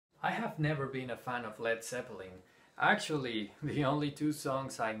I have never been a fan of Led Zeppelin. Actually, the only two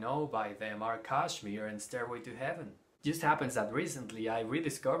songs I know by them are Kashmir and Stairway to Heaven. Just happens that recently I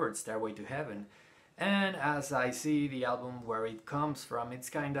rediscovered Stairway to Heaven, and as I see the album where it comes from, it's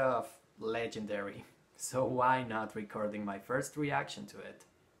kind of legendary. So why not recording my first reaction to it?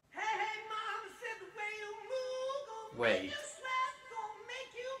 Hey, hey, mama said the way you move, gon' Wait. make you sweat, gon'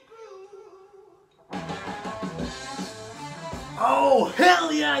 make you groove. Oh,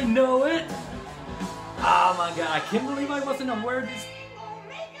 hell yeah, I know it! Oh my god, I can't believe I wasn't aware this... Gon'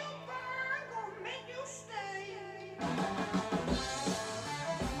 make you burn, gon' make you stay.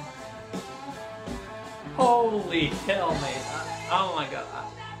 Holy hell, mate. Oh my god.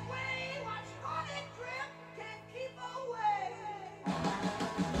 That way, watch all that drip, can't keep away.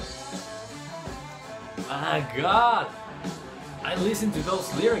 My god! I listen to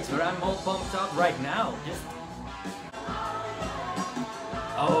those lyrics but I'm all pumped up right now. Just...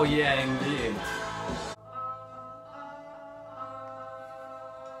 Oh yeah, indeed.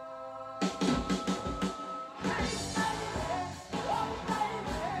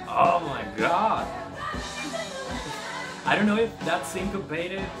 Oh my god! I don't know if that's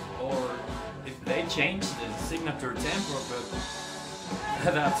syncopated or if they changed the signature tempo, but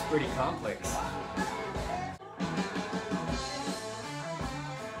that's pretty complex.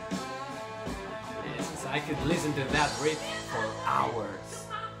 Yes, I could listen to that riff for hours.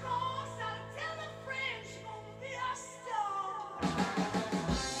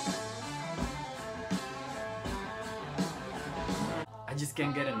 I just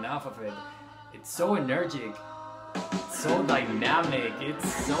can't get enough of it. It's so energetic, it's so dynamic,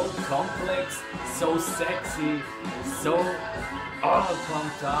 it's so complex, so sexy, so all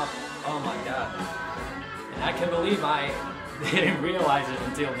pumped up. Oh my god. And I can't believe I didn't realize it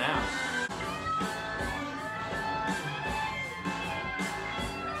until now.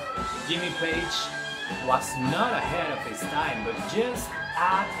 Jimmy Page was not ahead of his time, but just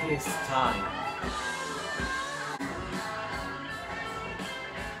at his time.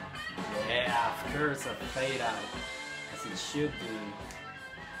 Yeah, of course, a fade out, as it should be.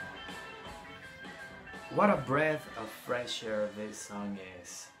 What a breath of fresh air this song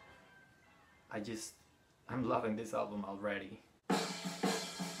is. I'm loving this album already.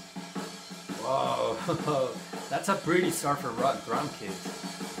 Whoa, that's a pretty surfer rock drum kit.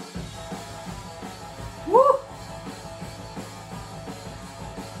 Woo!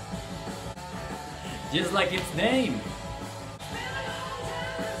 Just like its name.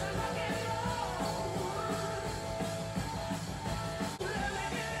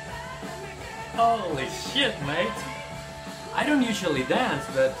 Holy shit, mate! I don't usually dance,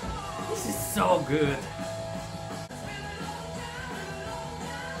 but this is so good.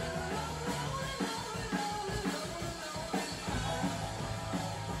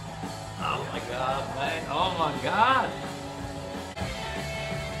 Oh my god, mate! Oh my god!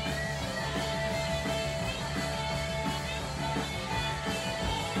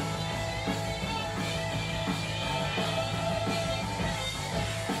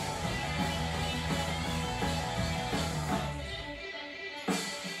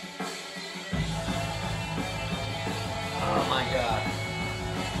 Oh my god.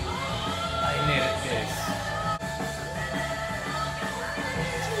 I needed this.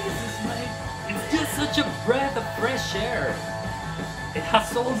 Jesus, mate. It's just such a breath of fresh air. It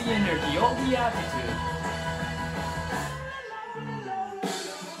has all the energy, all the attitude.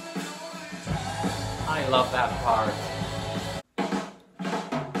 I love that part.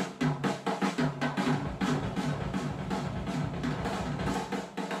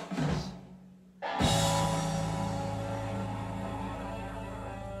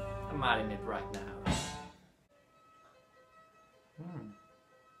 I'm adding it right now.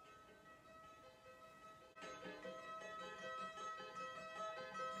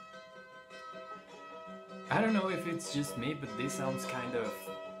 I don't know if it's just me, but this sounds kind of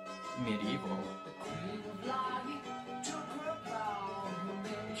medieval.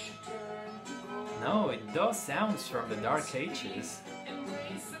 No, it does sounds from the Dark Ages.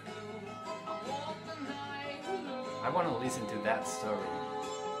 I want to listen to that story.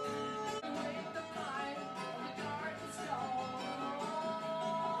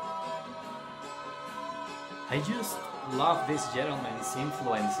 I just love this gentleman's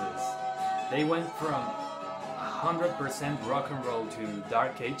influences. They went from 100% rock and roll to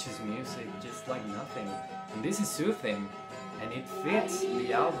Dark Ages music just like nothing. And this is soothing, and it fits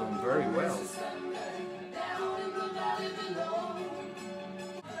the album very well.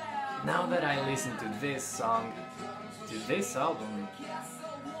 Now that I listen to this song, to this album,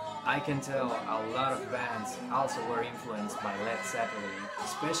 I can tell a lot of bands also were influenced by Led Zeppelin,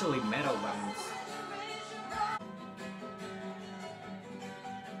 especially metal bands.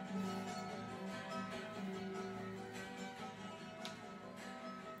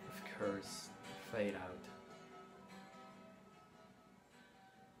 Of course, Fade Out.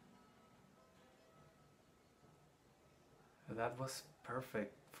 That was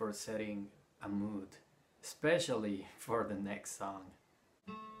perfect for setting a mood, especially for the next song.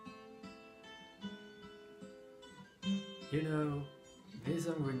 You know, this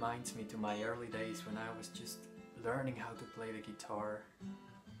song reminds me to my early days when I was just learning how to play the guitar.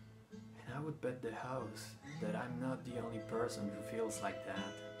 And I would bet the house that I'm not the only person who feels like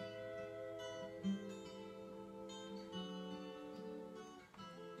that.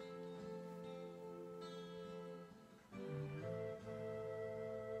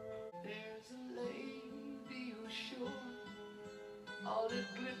 There's a lady who's sure all that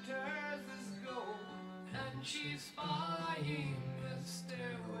glitters is gold, and she's buying a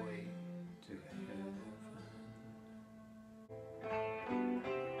stairway to heaven.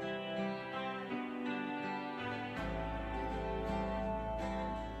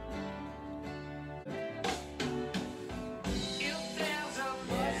 If there's a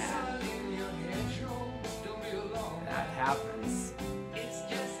bustle in your hedgerow, don't be alarmed. That happens. It's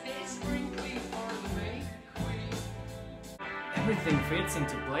just a sprinkling for the May Queen. Everything fits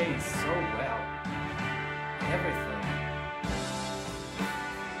into place so well. Everything.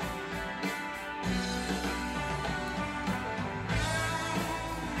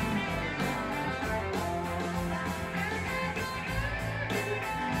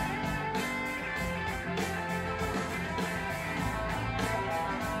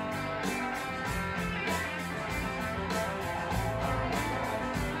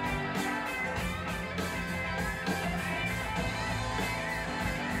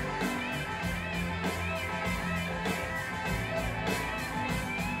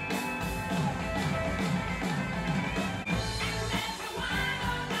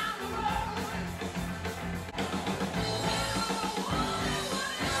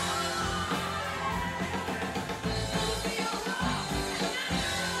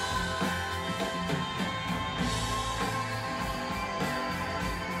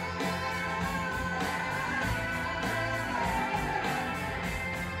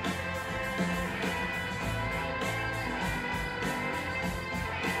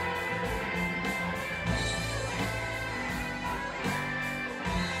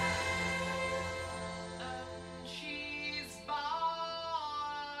 She's buying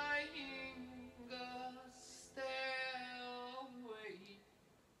a stairway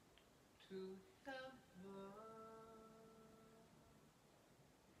to heaven.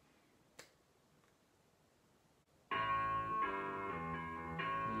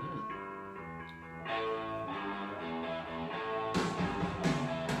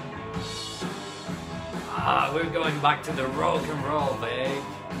 Ah, we're going back to the rock and roll, babe.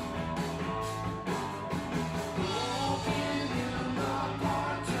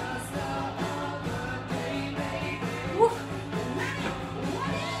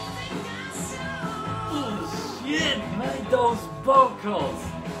 Oh shit, man, those vocals!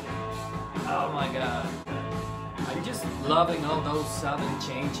 Oh my god. I'm just loving all those sudden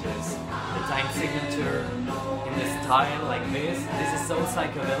changes. The time signature in the style like this. This is so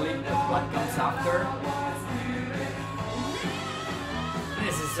psychedelic, but what comes after?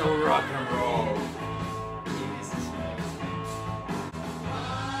 This is so rock and roll. Jesus.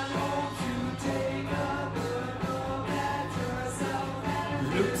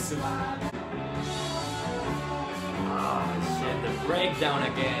 Looks. Oh shit, the breakdown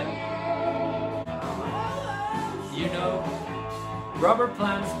again. You know, Robert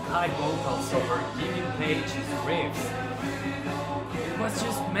Plant's high vocals over Jimmy Page's riffs. It was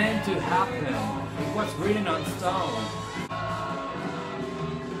just meant to happen. It was written on stone.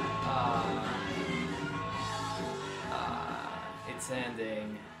 It's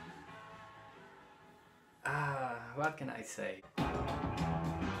ending. What can I say? 4,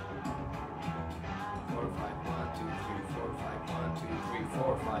 5, 1, 2, 3, 4, 5, 1, 2, 3,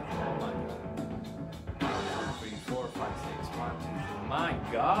 4, 5. Oh my god. 3, 4, 5, 6, 1, 2, 3. My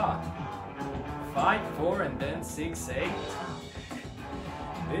god! 5, 4, and then 6, 8.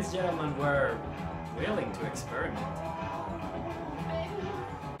 These gentlemen were willing to experiment.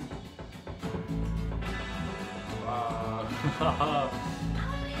 Wow.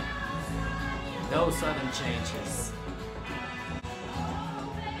 No sudden changes.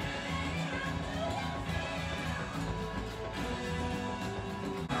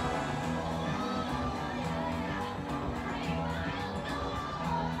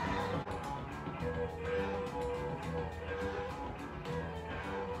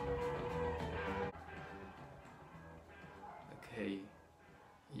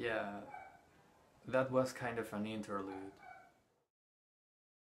 Yeah, that was kind of an interlude.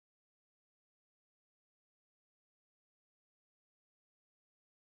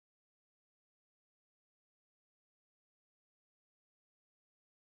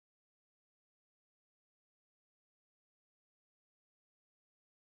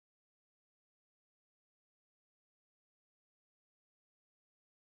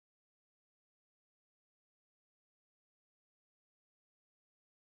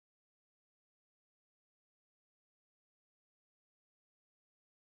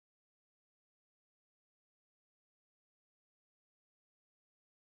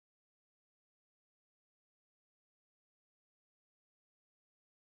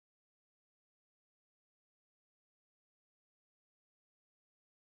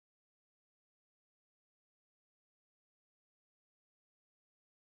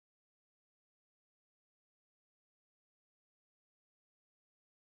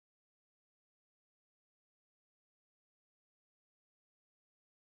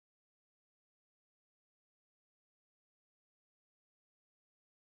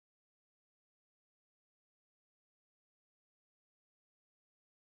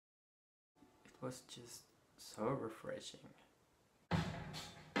 It was just so refreshing.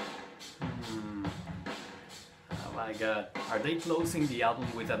 Hmm. Oh my god, are they closing the album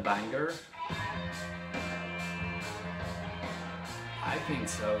with a banger? I think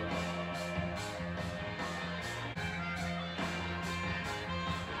so.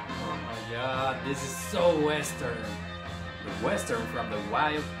 Oh my god, this is so western. The western from the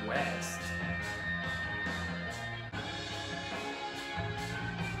Wild West.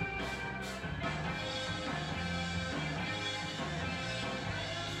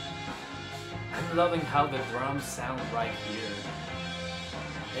 I'm loving how the drums sound right here.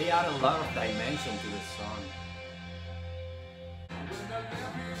 They add a lot of dimension to the song.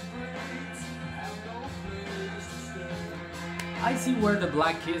 I see where the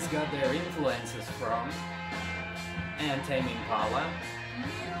Black Keys got their influences from, and Tame Impala,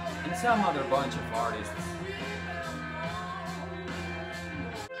 and some other bunch of artists.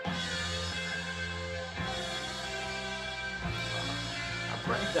 A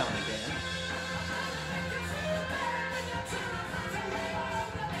breakdown again.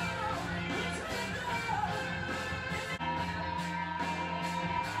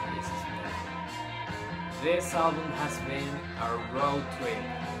 This album has been a road trip.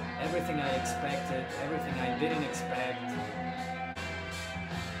 Everything I expected, everything I didn't expect.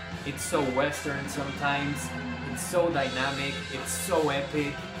 It's so western sometimes, it's so dynamic, it's so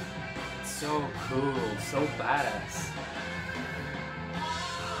epic, it's so cool, so badass.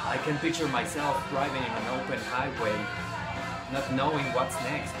 I can picture myself driving in an open highway, not knowing what's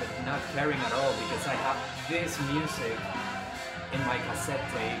next, but not caring at all because I have this music in my cassette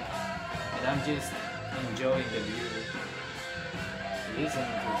tape and I'm just enjoying the view, listening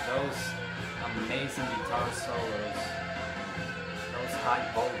to those amazing guitar solos, those high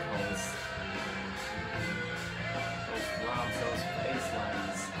vocals, those drums, those bass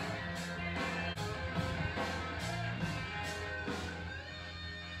lines.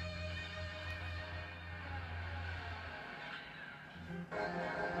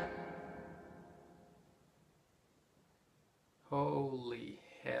 Holy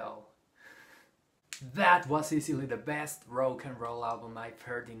hell. That was easily the best rock and roll album I've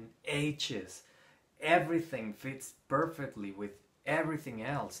heard in ages. Everything fits perfectly with everything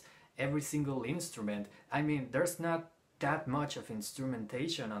else, every single instrument. I mean, there's not that much of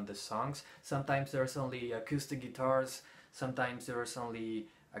instrumentation on the songs. Sometimes there's only acoustic guitars, sometimes there's only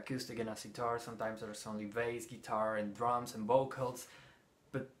acoustic and a sitar, sometimes there's only bass, guitar and drums and vocals.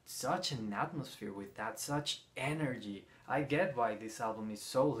 But such an atmosphere with that, such energy. I get why this album is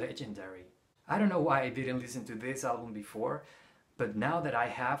so legendary. I don't know why I didn't listen to this album before, but now that I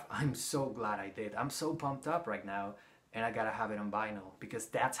have, I'm so glad I did. I'm so pumped up right now, and I gotta have it on vinyl, because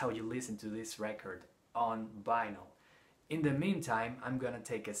that's how you listen to this record, on vinyl. In the meantime, I'm gonna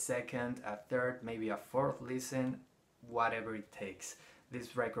take a second, a third, maybe a fourth listen, whatever it takes.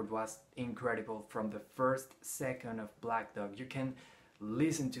 This record was incredible from the first second of Black Dog. You can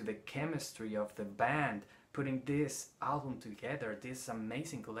listen to the chemistry of the band putting this album together, this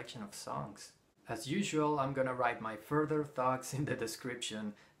amazing collection of songs. As usual, I'm gonna write my further thoughts in the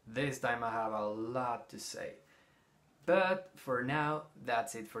description. This time I have a lot to say. But for now,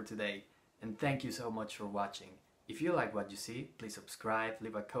 that's it for today. And thank you so much for watching. If you like what you see, please subscribe,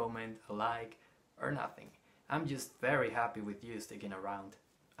 leave a comment, a like, or nothing. I'm just very happy with you sticking around.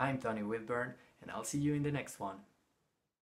 I'm Tony Whitburn, and I'll see you in the next one.